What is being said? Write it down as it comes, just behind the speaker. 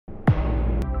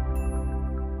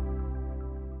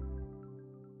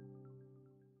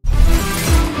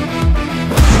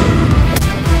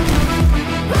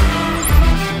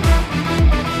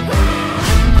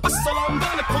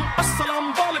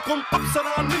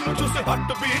నిన్ను చూసి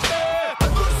హట్టు బీటే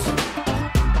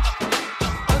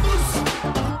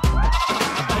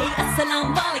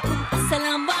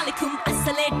అస్సలాం వాలేకుం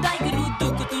అస్సలే టైగరు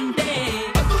దూకుతుండే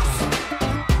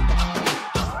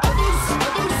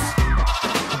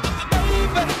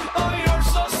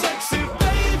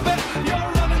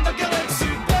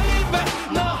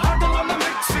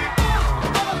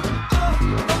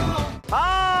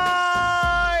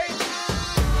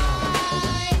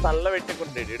తల్ల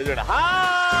పెట్టుకుంటే చూడ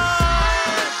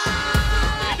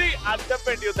ఇది అర్థం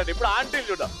పెట్టి చూస్తాడు. ఇప్పుడు ఆంటీలు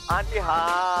చూడ ఆంటీ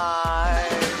హాయ్.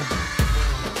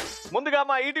 ముందుగా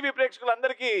మా ఈటీవీ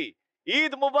ప్రేక్షకులందరికీ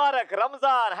Eid Mubarak,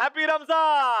 Ramzan, happy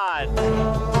Ramzan.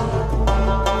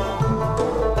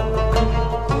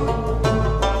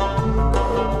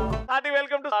 Hearty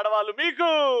welcome to ఆడవాళ్ళు మీకు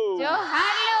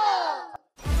జోహార్లు.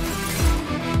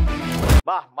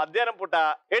 బా మధ్యాహ్నం పూట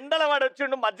ఎండల వాడు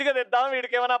వచ్చిండు, మజ్జిగ తెద్దాం,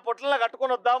 వీడికి ఏమైనా పొట్ల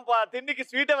కట్టుకొని వద్దాం, తిండికి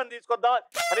స్వీట్ ఏమైనా తీసుకొద్దాం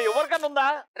అని ఎవరికన్నా ఉందా?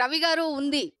 రవి గారు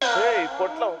ఉంది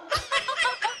పొట్లం.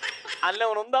 అల్లే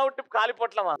ఉందా ఉట్టి ఖాళీ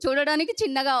పొట్లమా? చూడడానికి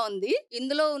చిన్నగా ఉంది,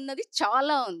 ఇందులో ఉన్నది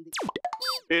చాలా ఉంది.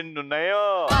 ఎన్నున్నాయో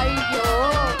అయ్యో,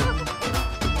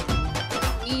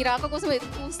 ఈ రాక కోసం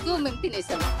ఎదురు చూస్తూ మేము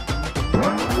తినేసాం.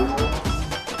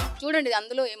 చూడండి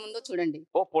అందులో ఏముందో చూడండి.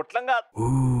 ఓ పొట్లంగా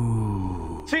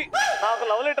నాకు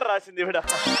లవ్ లెటర్ రాసింది ఇవిడ.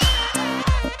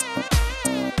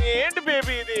 ఏంటి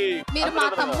బేబీ ఇది? మీరు మా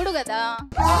తమ్ముడు కదా.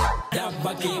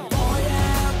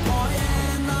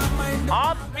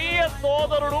 ఆత్మీయ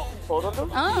సోదరుడు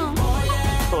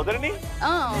సోదరుని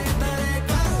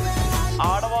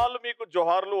ఆడవాళ్ళు మీకు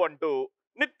జోహార్లు అంటూ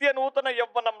నిత్య నూతన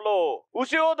యవ్వనంలో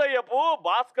ఉషోదయపు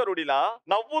భాస్కరుడిలా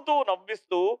నవ్వుతూ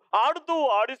నవ్విస్తూ ఆడుతూ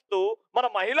ఆడిస్తూ మన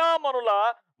మహిళా మనుల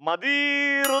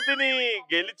మదీరుతిని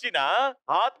గెలిచిన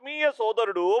ఆత్మీయ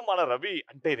సోదరుడు మన రవి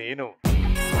అంటే నేను.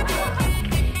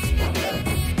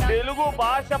 తెలుగు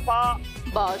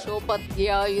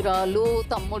భాషోపాధ్యాయురాలు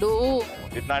తమ్ముడు.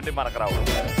 ఇట్లాంటి మనకు రావు.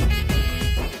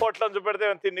 పొట్లం చూపెడితే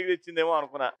తిండికి తెచ్చిందేమో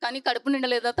అనుకున్నా, కానీ కడుపు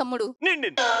నిండలేదా తమ్ముడు?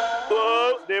 నిండింది.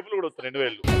 రేపులు కూడా వస్తాయి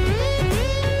 2000.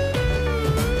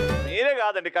 నేనే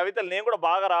కాదండి కవితలు నేను కూడా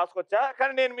బాగా రాసుకొచ్చా,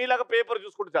 కానీ నేను మీలాగా పేపర్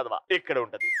చూసుకుంటూ చదవా. ఇక్కడ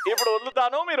ఉంటది. ఇప్పుడు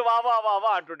వదులుతాను, మీరు వావా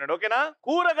వావా అంటున్నాడు. ఓకేనా?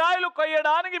 కూరగాయలు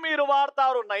కొయ్యడానికి మీరు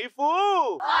వాడతారు నైఫు,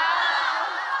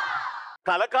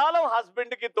 కలకాలం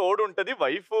హస్బెండ్ కి తోడుంటది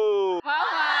వైఫ్.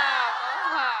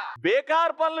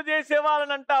 బేకార్ పనులు చేసే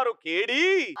వాళ్ళని అంటారు కేడి,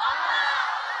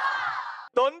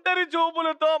 తొందరి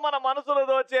చూపులతో మన మనసులు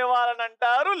దోచే వాళ్ళని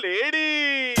అంటారు లేడీ.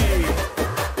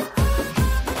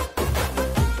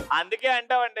 అందుకే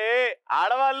అంటామండి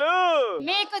ఆడవాళ్ళు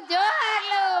మీకు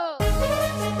జోహార్లు.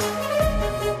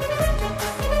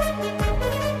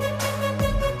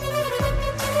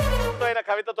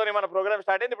 కవితతోని మన ప్రోగ్రామ్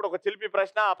స్టార్ట్ అయింది. ఇప్పుడు ఒక చిలిపి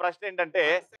ప్రశ్న. ఆ ప్రశ్న ఏంటంటే,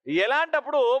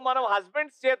 ఎలాంటప్పుడు మనం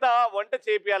హస్బెండ్స్ చేత వంట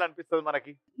చేపియాలనిపిస్తుంది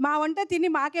మనకి? మా వంట తిని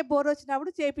మాకే బోర్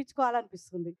వచ్చినప్పుడు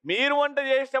చేపించుకోవాలనిపిస్తుంది. మీరు వంట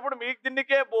చేసేటప్పుడు మీకు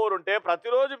తిండికే బోర్ ఉంటే,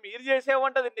 ప్రతిరోజు మీరు చేసే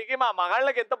వంట తిండికి మా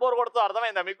మగాళ్ళకి ఎంత బోర్ కొడుతుందో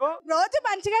అర్థమైందా మీకు? రోజు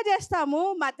మంచిగా చేస్తాము,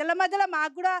 మధ్యలో మధ్యలో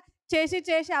మాకు కూడా చేసి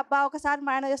చేసి అబ్బా ఒకసారి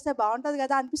మా ఆయన చేస్తే బాగుంటది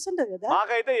కదా అనిపిస్తుంటది కదా.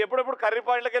 మాకైతే ఎప్పుడెప్పుడు కర్రీ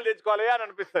పాయింట్లకి వెళ్ళి తెచ్చుకోవాలి అని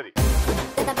అనిపిస్తుంది.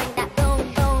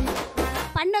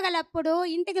 పండుగలప్పుడు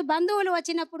ఇంటికి బంధువులు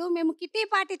వచ్చినప్పుడు మేము కిట్టి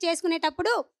పార్టీ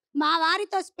చేసుకునేటప్పుడు మా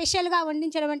వారితో స్పెషల్ గా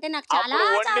వండించడం అంటే నాకు చాలా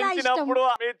చాలా ఇష్టం.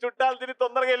 మీ చుట్టాలు తిని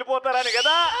తొందరగా వెళ్ళిపోతారని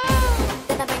కదా.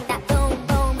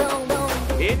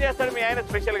 ఏం చేస్తాడు మీ ఆయన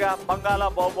స్పెషల్ గా? బంగాళా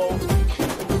బాబు.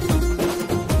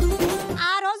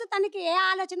 ఆ రోజు తనకి ఏ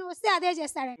ఆలోచన వస్తే అదే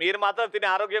చేస్తాడు. మీరు మాత్రం తిని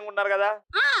ఆరోగ్యంగా ఉన్నారు కదా.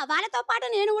 వాళ్ళతో పాటు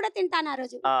నేను కూడా తింటాను ఆ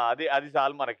రోజు. అది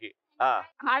చాలు మనకి.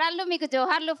 ఆడాళ్ళు మీకు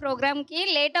జోహార్లు ప్రోగ్రామ్ కి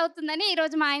లేట్ అవుతుందని ఈ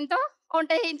రోజు మా ఆయనతో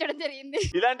వంట చేయించడం జరిగింది.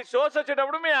 ఇలాంటి షోస్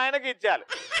వచ్చేటప్పుడు మీ ఆయనకి ఇచ్చాలి,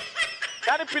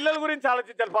 కానీ పిల్లల గురించి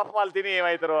ఆలోచించాలి. పాపం వాళ్ళు తిని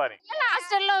ఏమవుతారో అని.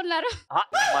 హాస్టల్లో ఉన్నారు,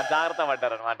 జాగ్రత్త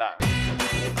పడ్డారు అనమాట.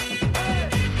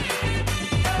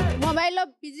 మొబైల్లో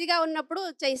బిజీగా ఉన్నప్పుడు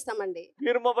చేయిస్తామండి.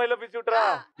 మీరు మొబైల్లో బిజీ ఉంటారా?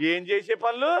 ఏం చేసే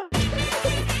పనులు?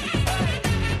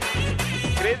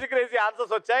 క్రేజీ క్రేజీ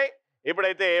ఆన్సర్స్ వచ్చాయి.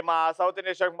 ఇప్పుడైతే మా సౌత్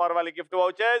ఇండియా షో కుమార్ వాళ్ళ గిఫ్ట్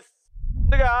వౌచర్స్.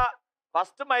 ముందుగా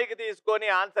ఫస్ట్ మైక్ తీసుకొని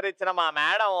ఆన్సర్ ఇచ్చిన మా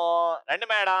మేడం. రండి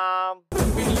మేడం.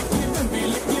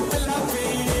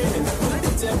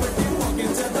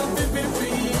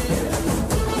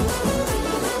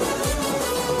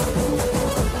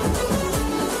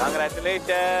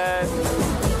 కంగ్రాచులేషన్స్.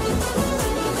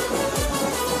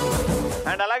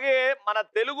 అండ్ అలాగే మన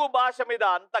తెలుగు భాష మీద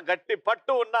అంత గట్టి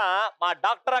పట్టు ఉన్న మా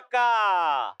డాక్టర్ అక్క.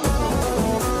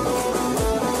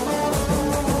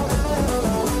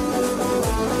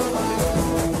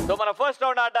 సో మన ఫస్ట్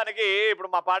రౌండ్ ఆడడానికి ఇప్పుడు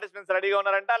మా పార్టిసిపెంట్స్ రెడీగా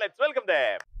ఉన్నారంట. Let's welcome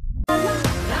them.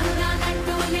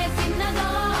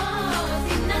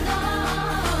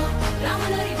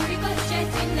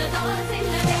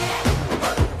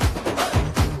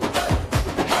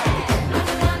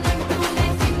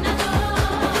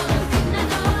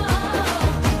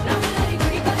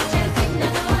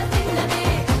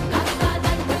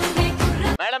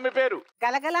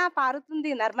 మిలమిలా పారుతుంది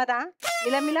నర్మదా,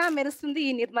 మిలమిలా మెరుస్తుంది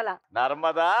ఈ నిర్మల.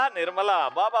 నర్మదా నిర్మల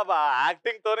బాబా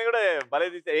యాక్టింగ్ తోని కూడా భలే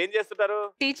ఏం చేస్తుంటారు?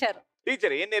 టీచర్.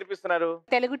 టీచర్ ఏం నేర్పిస్తున్నారు?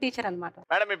 తెలుగు టీచర్ అన్నమాట.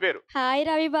 మేడం మీ పేరు? హాయ్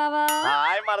రవి బావా.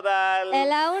 హాయ్ మరదల్.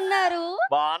 ఎలా ఉన్నారు?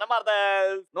 బాగా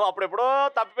మరదల్. నువ్వు అప్పుడెప్పుడో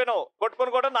తప్పిపోయినావు,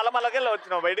 కొట్టుకొని కూడా నల్లమల్లకెళ్ళి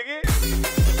వచ్చినావు బయటికి.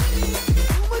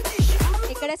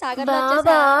 ఇక్కడే సాగర్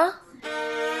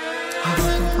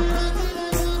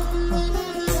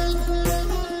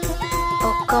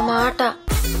ఒక్క మాట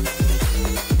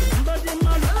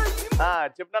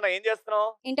చెప్తున్నా, ఏం చేస్తున్నావు?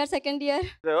 Inter second year.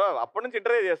 అప్పటి నుంచి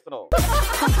ఇంటర్వ్యూ చేస్తున్నావు.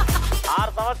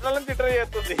 6 సంవత్సరాల నుంచి ఇంటర్వ్యూ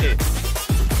చేస్తుంది.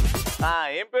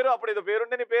 ఏం పేరు? అప్పుడు ఇది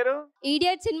పేరుండే నీ పేరు?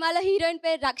 ఈడియట్ సినిమాలో హీరోయిన్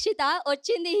పేరు రక్షిత,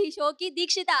 వచ్చింది ఈ షోకి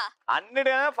దీక్షిత.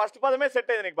 అన్నిటి ఫస్ట్ పదమే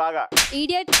సెట్ అయింది నీకు బాగా.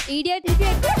 Idiot idiot.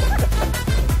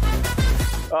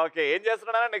 ఓకే, ఏం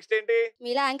చేస్తున్నా నెక్స్ట్ ఏంటి?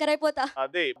 మీలా యాంకర్ అయిపోతా.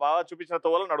 అదే బాగా చూపించిన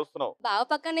తోవలు నడుస్తున్నావు. బావ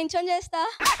పక్కన నించొని చేస్తా.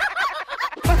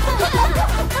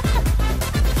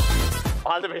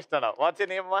 ఆల్ ది బెస్ట్ అన్న. What's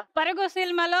your name? పరుగు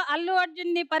సినిమాలో అల్లు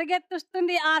అర్జున్ ని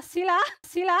పరిగెత్తుస్తుంది ఆ శిల.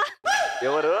 శిల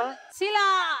ఎవరు? శిల.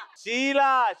 శీలా.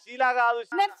 శీలా కాదు,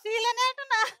 నేను శీలనే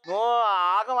అంటున్నా. నువ్వు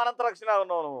ఆగం అనంత రక్షణ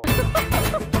ఉన్నావు నువ్వు.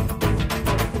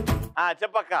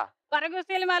 చెప్పక్క. పరుగు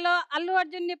సినిమాలో అల్లు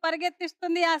అర్జున్ ని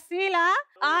పరిగెత్తిస్తుంది ఆ శీల.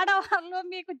 ఆడవాళ్ళు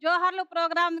మీకు జోహార్లు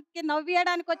ప్రోగ్రామ్ కి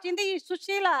నవ్వేయడానికి వచ్చింది ఈ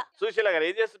సుశీల. సుశీల గారు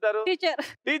ఏం చేస్తుంటారు? టీచర్.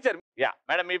 టీచర్. యా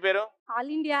మేడం మీ పేరు?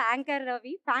 All India anchor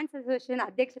Ravi, fans association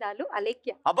అధ్యక్షురాలు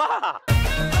అలేఖ్య. అబ్బా,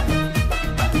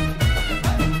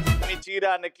 మీ చీర,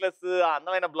 నెక్లెస్,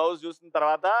 అందమైన బ్లౌజ్ చూసిన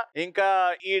తర్వాత ఇంకా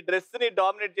ఈ డ్రెస్ ని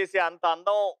డామినేట్ చేసే అంత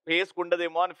అందం ఫేస్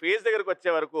ఉండదేమో అని ఫేస్ దగ్గరకు వచ్చే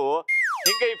వరకు,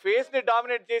 ఇంకా ఈ ఫేస్ ని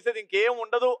డామినేట్ చేసేది ఇంకేం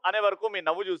ఉండదు అనే వరకు మీ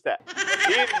నవ్వు చూసా.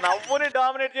 ఈ నవ్వుని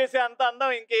డామినేట్ చేసే అంత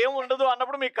అందం ఇంకేం ఉండదు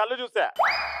అన్నప్పుడు మీ కళ్ళు చూసా.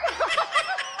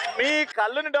 మీ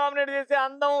కళ్ళుని డామినేట్ చేసే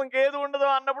అందం ఇంకేది ఉండదు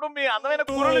అన్నప్పుడు మీ అందమైన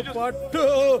కూరలు చూసా.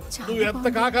 నువ్వు ఎంత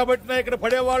కాకబట్టినా ఇక్కడ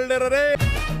పడేవాళ్ళేరే.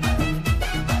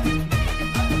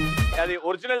 అది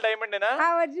ఒరిజినల్ డైమండ్ ఏనా?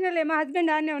 ఒరిజినల్. మా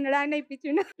హస్బెండ్ ఆనే ఉన్నాడు, ఆయన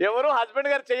ఇప్పించిండు. ఎవరు? హస్బెండ్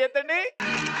గారు చెయ్యొద్దండి.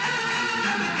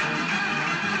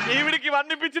 ఈవిడికి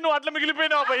ఇవన్నీ పిచ్చి నువ్వు అట్లా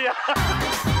మిగిలిపోయినావు భయ్యా.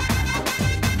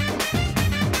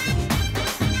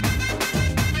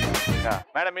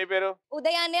 మేడం మీ పేరు?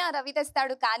 ఉదయాన్నే ఆ రవి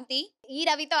తెస్తాడు కాంతి. ఈ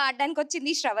రవితో ఆడడానికి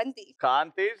వచ్చింది శ్రవంతి.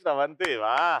 కాంతి శ్రవంతి.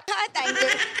 వా,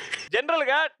 జనరల్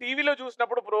గా టీవీలో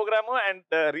చూసినప్పుడు ప్రోగ్రామ్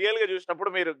అండ్ రియల్ గా చూసినప్పుడు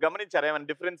మీరు గమనించారా ఏమైనా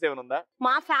డిఫరెన్స్ ఏమైనా ఉందా?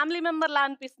 మా ఫ్యామిలీ మెంబర్ లా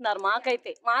అనిపిస్తున్నారు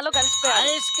మాకైతే. మాలో కలిసిపోయారు.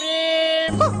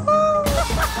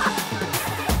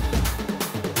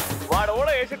 వాడు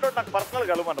కూడా వేసేటోడు నాకు పర్సనల్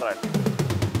కలవమనరా.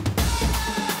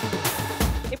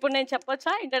 ఇప్పుడు నేను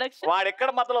చెప్పొచ్చా ఇంట్రడక్షన్? వాడు ఎక్కడ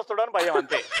మధ్యలో వస్తాడో అని భయం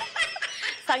అంతే.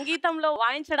 సంగీతంలో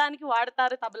వాయించడానికి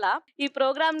వాడతారు తబలా. ఈ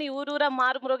ప్రోగ్రామ్ ని ఊరూరా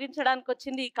మారు మ్రోగించడానికి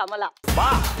వచ్చింది ఈ కమల.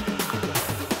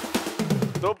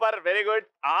 Super, very good.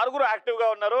 6 యాక్టివ్ గా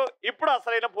ఉన్నారు. ఇప్పుడు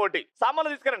అసలైన పోటీ.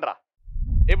 సామాన్లు తీసుకురండి రా.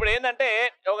 ఇప్పుడు ఏంటంటే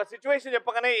ఒక సిచ్యువేషన్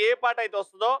చెప్పగానే ఏ పాట అయితే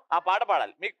వస్తుందో ఆ పాట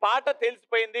పాడాలి. మీకు పాట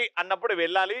తెలిసిపోయింది అన్నప్పుడు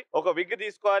వెళ్ళాలి, ఒక విగ్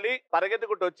తీసుకోవాలి,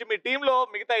 పరిగెత్తుకుంటూ వచ్చి మీ టీమ్ లో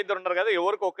మిగతా 2 ఉన్నారు కదా,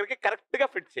 ఎవరికి ఒకరికి కరెక్ట్ గా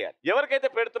ఫిట్ చేయాలి. ఎవరికైతే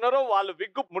పెడుతున్నారో వాళ్ళు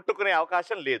విగ్ ముట్టుకునే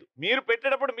అవకాశం లేదు. మీరు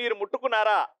పెట్టేటప్పుడు మీరు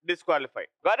ముట్టుకున్నారా, disqualify.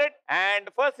 Got it? And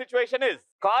first situation is,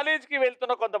 college కి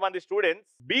వెళ్తున్న కొంతమంది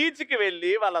స్టూడెంట్స్ బీచ్ కి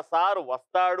వెళ్ళి వాళ్ళ సారు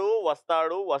వస్తాడు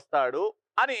వస్తాడు వస్తాడు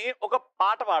అని ఒక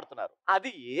పాట పాడుతున్నారు. అది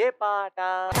ఏ పాట?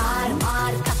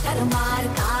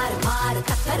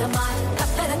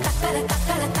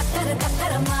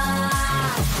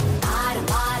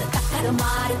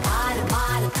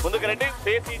 ముందుకు రండి,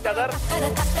 ఫేస్ ఈచ్ అదర్.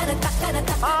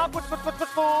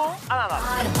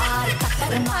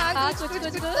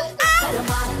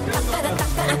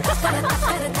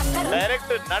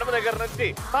 డైరెక్ట్ నడుమ దగ్గర నుంచి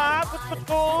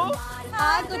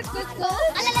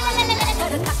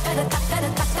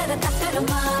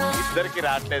ఇద్దరికి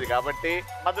రావట్లేదు కాబట్టి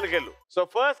మధ్యలోకెళ్ళు. సో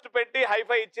ఫస్ట్ పెట్టి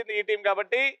హైఫై ఇచ్చింది ఈ టీం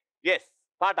కాబట్టి ఎస్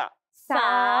పాట.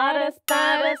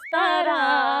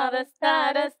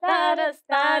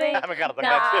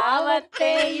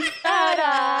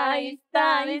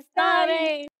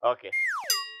 ఓకే,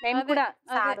 మేము కూడా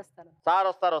సార్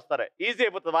వస్తారు. ఈజీ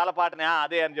అయిపోతుంది వాళ్ళ పాటని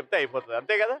అదే అని చెప్తే అయిపోతుంది,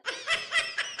 అంతే కదా.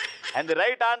 And the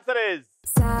right answer is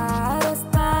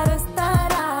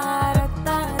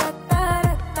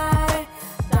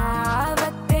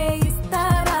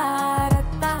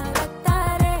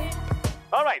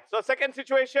alright. So second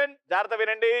situation జాగ్రత్త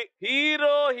వినండి.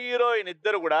 హీరో హీరోయిన్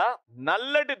ఇద్దరు కూడా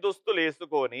నల్లటి దుస్తులు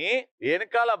వేసుకొని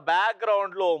వెనకాల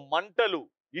బ్యాక్గ్రౌండ్ లో మంటలు,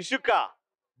 ఇసుక,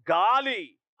 గాలి,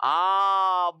 ఆ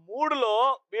మూడులో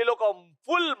వీళ్ళు ఒక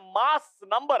ఫుల్ మాస్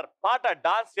నంబర్ పాట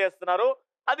డాన్స్ చేస్తున్నారు.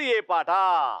 అది ఏ పాట?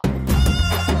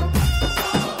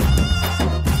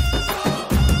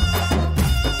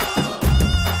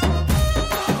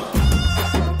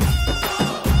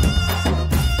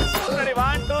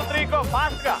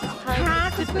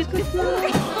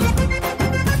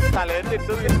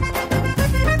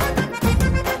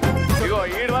 ఇగో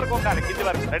ఈడు వరకు ఉండాలి, కింది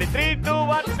వరకు. Ready 3 2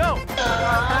 1 go.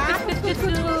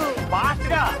 ఫాస్ట్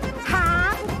గా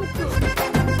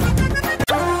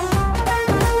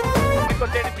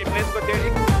కొట్టేయండి, మీ ప్లేస్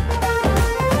కొట్టేయండి.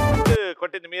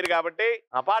 కొట్టింది మీరు కాబట్టి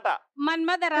ఆ పాట.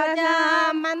 మన్మథ రాజా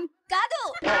కాదు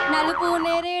నలుపు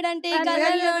నేరేడంటే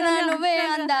కళ్ళలోన నువ్వే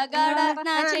అందగాడ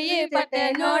నా చెయ్యి పట్టే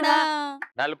నోడా.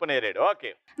 నలుపు నేరేడు. ఓకే.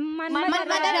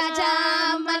 మన్మథ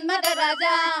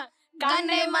రాజా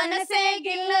కన్నే మనసే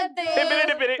గిల్లొద్దే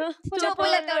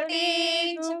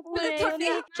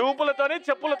చూపులతోని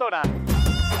చెప్పులతోనా?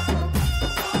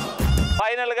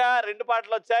 ఫైనల్ గా 2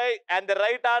 పాటలు వచ్చాయి. And the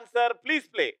right answer please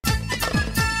play.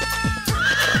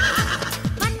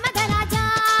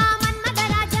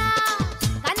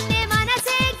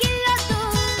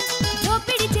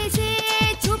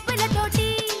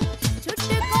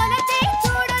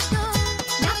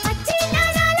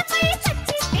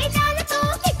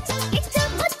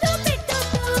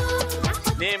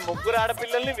 ముగ్గురు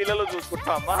ఆడపిల్లల్ని వీళ్ళలో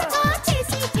చూసుకుంటామా?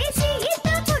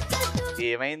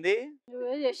 ఏమైంది?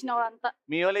 నువ్వే చేసినావు అంతా.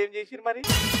 మీ వాళ్ళు ఏం చేసిరు మరి?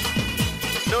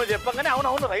 నువ్వు చెప్పగానే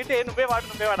అవునవును రైటే, నువ్వే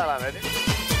వాడాలని.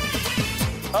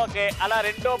 ఓకే, అలా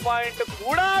 2వ పాయింట్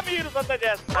కూడా మీరు సొంత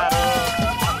చేస్తున్నారు.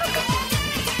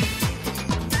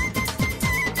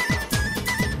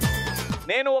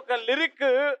 నేను ఒక లిరిక్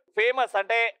ఫేమస్,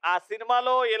 అంటే ఆ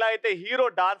సినిమాలో ఎలా అయితే హీరో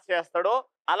డాన్స్ చేస్తాడో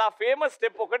అలా ఫేమస్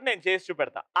స్టెప్ ఒకటి నేను చేసి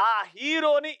చూపెడతా. ఆ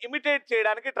హీరోని ఇమిటేట్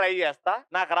చేయడానికి ట్రై చేస్తా.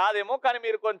 నాకు రాదేమో, కానీ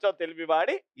మీరు కొంచెం తెలివి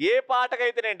వాడి ఏ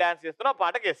పాటకైతే నేను డాన్స్ చేస్తున్నా ఆ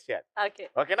పాట గెస్ చేయాలి.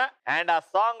 ఓకేనా? అండ్ ఆ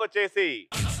సాంగ్ వచ్చేసి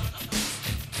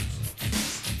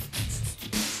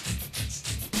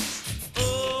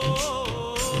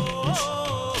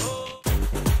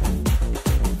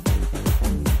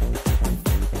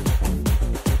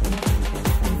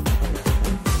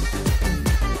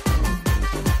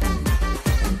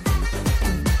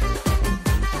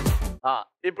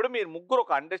ఇప్పుడు మీరు ముగ్గురు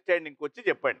ఒక అండర్స్టాండింగ్ వచ్చి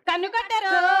చెప్పండి.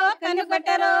 కన్నుకొట్టరు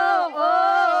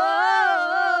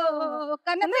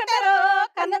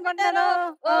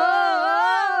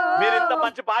మీరు ఇంత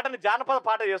మంచి పాటని జానపద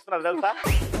పాట చేస్తున్నారు తెలుసా?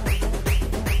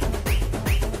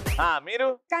 మీరు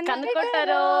కన్ను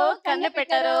కొట్టరు కన్ను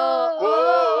పెట్టరు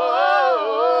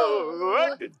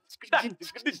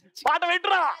పాట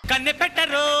వింటురా. కన్నె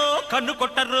పెట్టరు కన్ను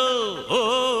కొట్టరు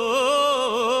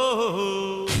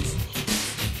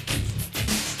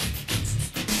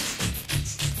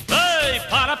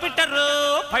పాల పెట్టరు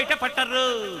బయట పట్టరు.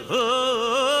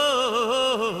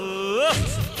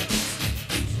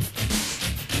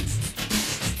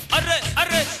 Array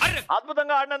array array.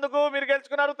 అద్భుతంగా ఆడినందుకు మీరు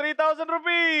గెలుచుకున్నారు 3000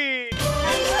 rupees.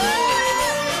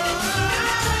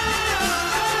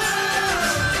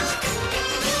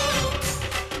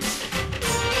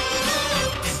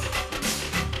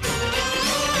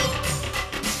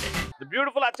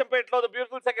 Beautiful అచ్చంపేటలో the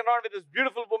beautiful second round with this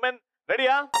beautiful women.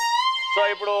 రెడీయా? సో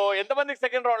ఇప్పుడు ఎంతమందికి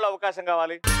సెకండ్ రౌండ్ లో అవకాశం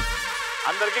కావాలి?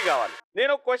 అందరికీ కావాలి.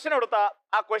 నేను క్వశ్చన్ అడుగుతా,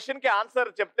 ఆ క్వశ్చన్ కి ఆన్సర్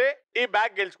చెప్తే ఈ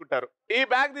బ్యాగ్ గెలుచుకుంటారు. ఈ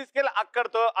బ్యాగ్ తీసుకెళ్లి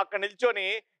అక్కడ నిల్చొని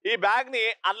ఈ బ్యాగ్ ని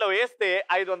అందులో వేస్తే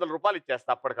 500 రూపాయలు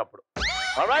ఇచ్చేస్తా అప్పటికప్పుడు.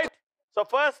 ఆల్రైట్, సో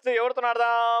ఫస్ట్ ఎవరితో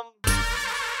ఆడదాం?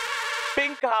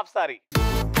 Pink half sorry.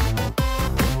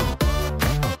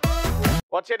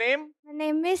 What's your name? My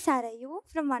name is Sarayu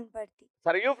from Vanparthi.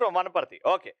 Sarayu from Vanparthi.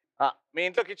 Okay. మీ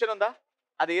ఇంట్లో కిచెన్ ఉందా?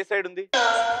 అది ఏ సైడ్ ఉంది?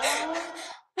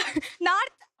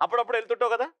 నార్త్. అప్పుడప్పుడు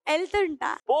వెళ్తుంటావు కదా? వెళ్తుంటా.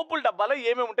 పోపుల డబ్బాలో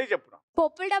ఏమేమి ఉంటాయి చెప్పు.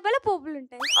 పోపుల డబ్బాలో పోపులు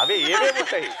ఉంటాయి. అవే ఏమేమి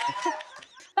ఉంటాయి?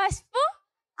 పసుపు,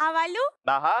 ఆవాలు,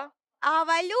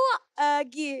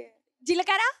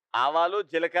 జీలకర్ర, ఆవాలు,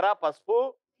 జీలకర్ర, పసుపు,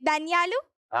 ధనియాలు,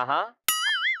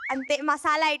 అంతే.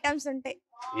 మసాలా ఐటమ్స్ ఉంటాయి.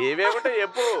 ఏమేమి ఉంటాయి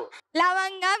చెప్పు.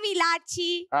 లవంగం,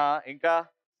 ఇలాచి, ఇంకా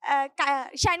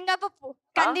శనగపప్పు,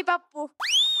 కందిపప్పు.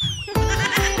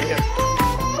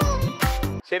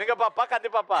 శనగపప్ప,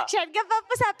 కందిపప్ప?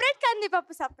 శనగపప్పు సపరేట్,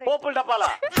 కందిపప్పు సపరేట్. పోపుల డబ్బాలా?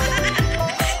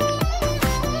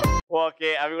 ఓకే,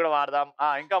 అవి కూడా వాడదాం.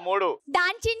 ఇంకా 3.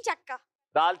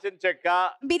 దాల్చిన చెక్క,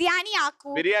 బిర్యానీ ఆకు,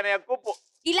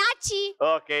 ఇలాచి.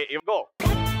 ఓకే, ఇవ్వో.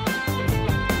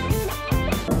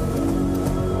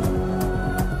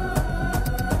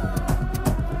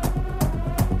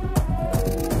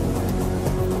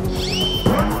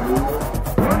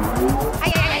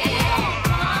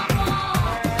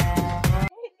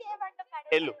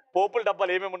 ఎల్లు, పోపుల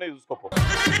డబ్బాలు ఏమేమి ఉన్నాయి చూసుకోపో.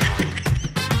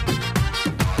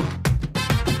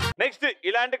 నెక్స్ట్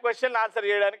ఇలాంటి క్వశ్చన్ ఆన్సర్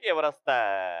చేయడానికి ఎవరు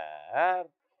వస్తారు?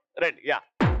 రండి. Yeah,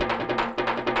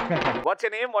 what's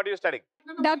your name? What you studying?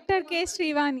 Doctor K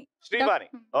Srivani. Srivani.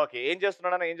 Okay, ఏం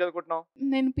చేస్తున్నావు? ఏం చదువుకుంటున్నావు?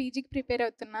 నేను పీజీకి ప్రిపేర్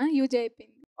అవుతున్నా. యూజీ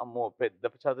అయిపోయింది. అమ్మో, పెద్ద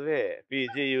చదువే.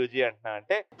 పీజీ యూజీ అంటున్నా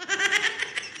అంటే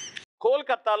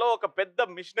కోల్కతాలో ఒక పెద్ద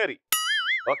మిషనరీ,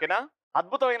 ఓకేనా,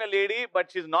 అద్భుతమైన lady,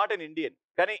 but she's not an Indian.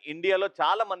 కానీ ఇండియాలో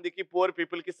చాలా మందికి పూర్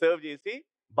పీపుల్ కి సర్వ్ చేసి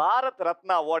భారత్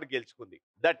రత్న అవార్డు గెలుచుకుంది.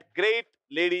 That great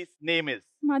ladies name is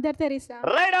mother Teresa.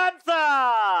 Right answer.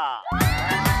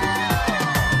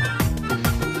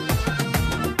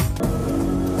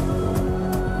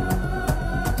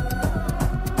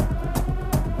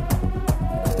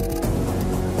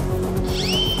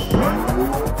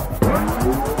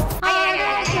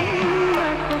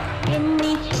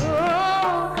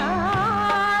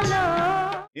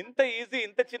 ఇంత ఈజీ,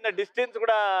 ఇంత చిన్న డిస్టెన్స్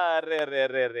కూడా. రే రే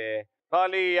రే రే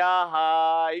కాలి. ఆహా,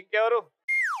 ఇంకెవరు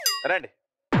రండి.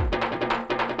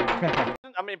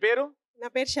 మీ పేరు? నా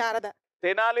పేరు శారద.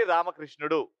 తెనాలి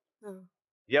రామకృష్ణుడు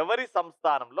ఎవరి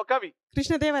సంస్థానంలో కవి?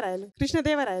 కృష్ణదేవరాయలు.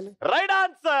 కృష్ణదేవరాయలు. Right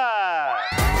answer.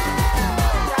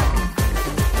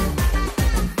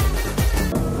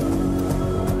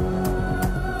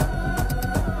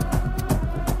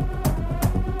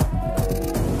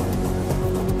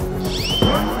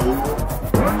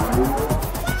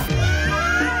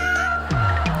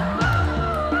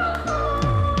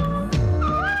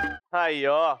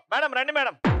 అయ్యో మేడం రండి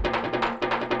మేడం.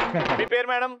 మీ పేరు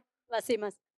మేడం?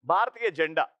 భారతీయ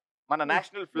జెండా, మన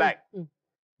నేషనల్ ఫ్లాగ్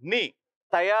ని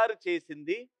తయారు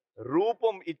చేసింది,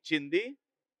 రూపం ఇచ్చింది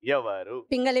ఎవరు?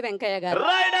 పింగళి వెంకయ్య గారు.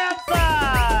 Right answer.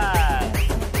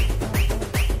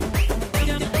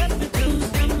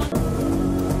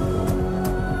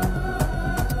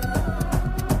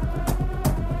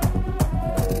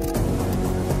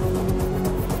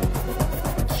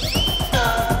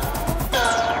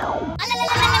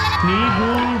 నీ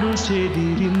గూడు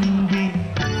చెదిరింది,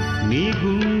 నీ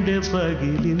గుండె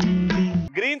పగిలింది.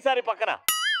 గ్రీన్ సారీ పక్కన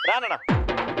రానన్నా.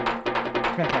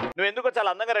 నువ్వు ఎందుకో చాలా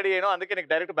అందంగా రెడీ అయ్యాను, అందుకే నీకు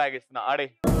డైరెక్ట్ బ్యాగ్ ఇస్తున్నా. ఆడే.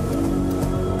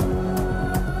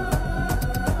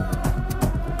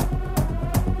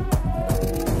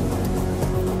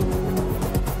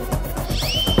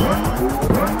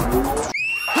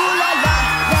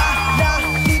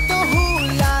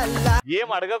 ఏం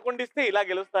అడగకుండా ఇస్తే ఇలా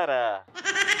గెలుస్తారా?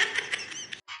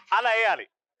 అలా వేయాలి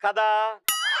కదా.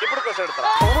 ఇప్పుడు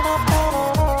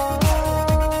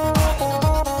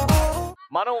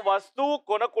మనం వస్తువు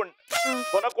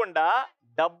కొనకుండా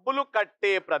డబ్బులు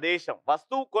కట్టే ప్రదేశం.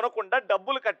 వస్తువు కొనకుండా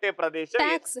డబ్బులు కట్టే ప్రదేశం.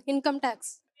 Income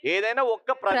tax. ఏదైనా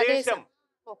ఒక్క ప్రదేశం.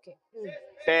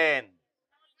 10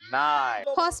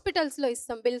 9 హాస్పిటల్స్ లో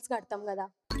ఇస్తాం, బిల్స్ కడతాం కదా.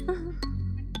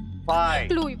 5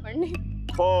 క్లూ ఇవ్వండి.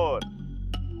 4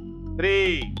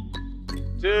 3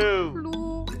 2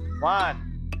 1.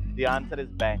 The answer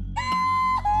is bank.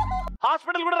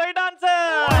 Hospital కూడా right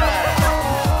answer.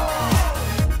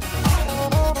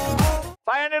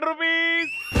 500 rupees.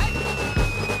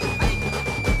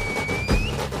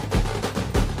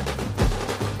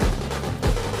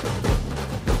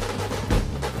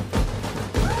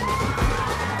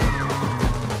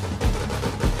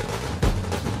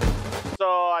 So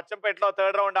అచ్చంపేటలో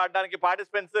third round ఆడడానికి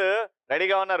పార్టిసిపెంట్స్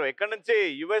రెడీగా ఉన్నారు. ఎక్కడి నుంచి?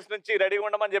 యుఎస్ నుంచి రెడీగా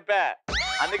ఉండమని చెప్పా.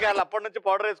 అందుకే వాళ్ళు అప్పటి నుంచి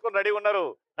పౌడర్ వేసుకొని రెడీ ఉన్నారు.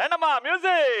 రండమ్మా,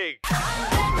 మ్యూజిక్.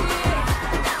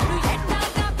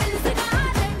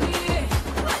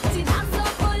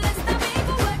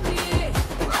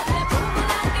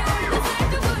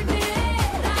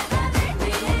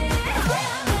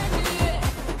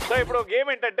 సో ఇప్పుడు గేమ్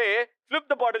ఏంటంటే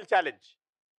ఫ్లిప్ ద బాటిల్ ఛాలెంజ్.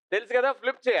 తెలుసు కదా,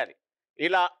 ఫ్లిప్ చేయాలి.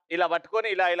 ఇలా ఇలా పట్టుకొని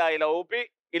ఇలా ఇలా ఇలా ఊపి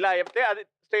ఇలా చెప్తే అది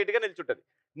స్ట్రైట్ గా నిల్చుంటది.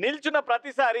 నిల్చున్న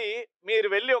ప్రతిసారి మీరు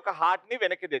వెళ్ళి ఒక హార్ట్ ని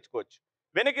వెనక్కి తెచ్చుకోవచ్చు.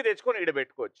 వెనక్కి తెచ్చుకొని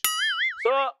ఇడబెట్టుకోవచ్చు.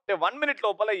 సో 1 minute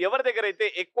లోపల ఎవరి దగ్గర అయితే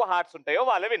ఎక్కువ హార్ట్స్ ఉంటాయో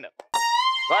వాళ్ళే విన్నర్.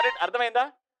 గారెట్ అర్థమైందా?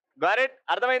 గారెట్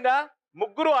అర్థమైందా?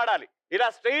 ముగ్గురు ఆడాలి. ఇలా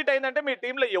స్ట్రైట్ అయిందంటే మీ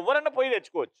టీంలో ఎవరన్నా పోయి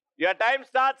తెచ్చుకోవచ్చు. Your time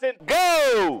starts in go.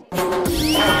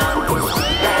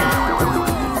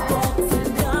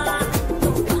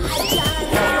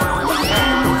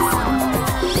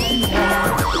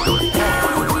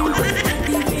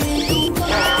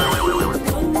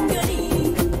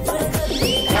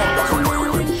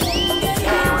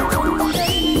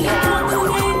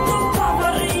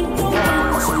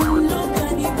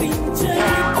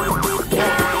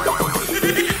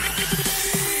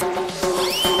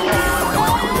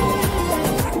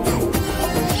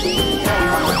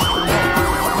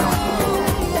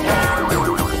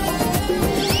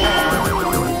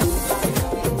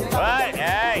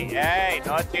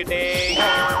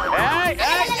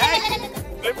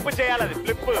 Flip చేయాలి, అది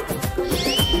ఫ్లిప్.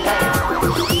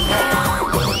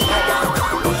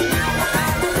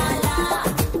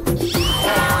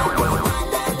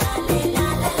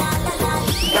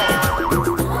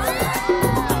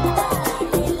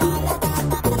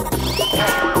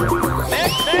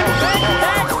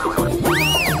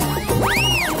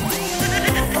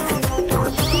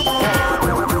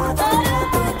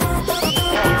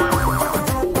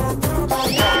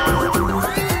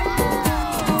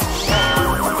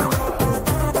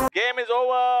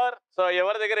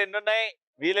 ఉన్నాయి.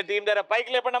 వీళ్ళ టీం దగ్గర పైకి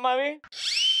లేపండి అమ్మా అవి.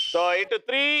 సో ఇటు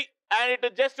 3 అండ్ ఇటు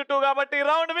జస్ట్ 2 కాబట్టి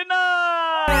రౌండ్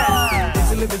విన్నర్.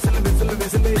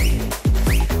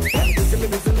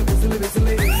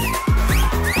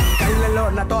 కళ్ళలో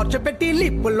నా టార్చ్ పెట్టి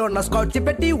లిప్పుల్లో నా స్కాచ్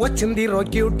పెట్టి వచ్చింది రో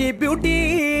క్యూటీ బ్యూటీ.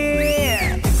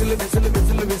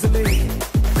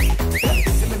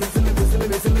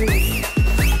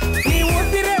 నీ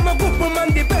ఊపిరేమో గుప్పు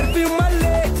మంది పెర్ఫ్యూమ్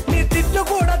మల్లే, నీ తిట్టు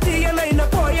కూడా తీయనైన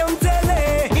పోయం చేలే,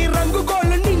 ఈ రంగు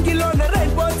కోళ్ళు నింగిలోన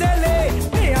రైన్బో చేలే,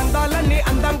 నీ అందాలన్నీ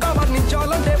అందంగా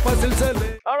వర్ణించాలంటే పజిల్ చేలే.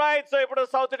 ఆల్రైట్, సో ఇప్పుడు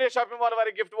సౌత్ ఇండియా షాపింగ్ మాల్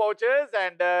వారి గిఫ్ట్ వౌచర్స్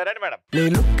అండ్ రండి మేడం. నీ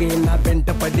లుక్ నా వెంట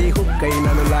పడి హుక్ అయి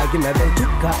నన్ను లాగినదే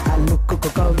చుక్క, ఆ లుక్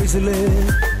ఒక విసులే.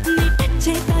 నీ టచ్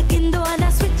తాకిందో అలా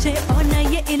స్విచ్ ఆన్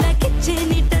అయ్యే ఇలా కిచ్చే,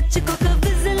 నీ టచ్ ఒక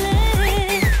విజిలే.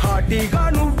 హాటీగా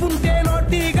నువ్వుంటే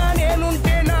నోటీగా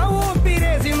నేనుంటే నా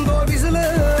ఊపిరేసిందో విసులే.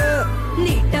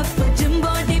 నీ టప్ జిమ్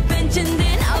బాడీ పెంచిందే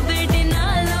నా వేడి,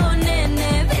 నాలో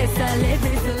నేనే వేసాలే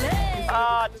విజిలే.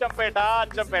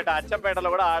 అచ్చంపేటలో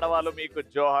కూడా ఆడవాళ్ళు మీకు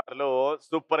జోహార్లు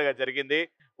సూపర్ గా జరిగింది.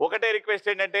 ఒకటే రిక్వెస్ట్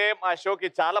ఏంటంటే మా షోకి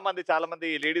చాలా మంది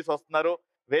లేడీస్ వస్తున్నారు.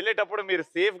 వెళ్ళేటప్పుడు మీరు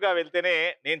సేఫ్ గా వెళ్తేనే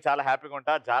నేను చాలా హ్యాపీగా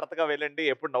ఉంటా. జాగ్రత్తగా వెళ్ళండి,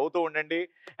 ఎప్పుడు నవ్వుతూ ఉండండి,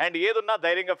 అండ్ ఏదున్నా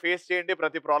ధైర్యంగా ఫేస్ చేయండి.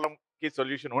 ప్రతి ప్రాబ్లం కి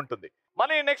సొల్యూషన్ ఉంటుంది.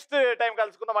 మళ్ళీ నెక్స్ట్ టైం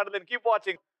కలుసుకుందాం. అంటే కీప్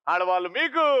వాచింగ్ ఆడవాళ్ళు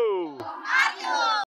మీకు.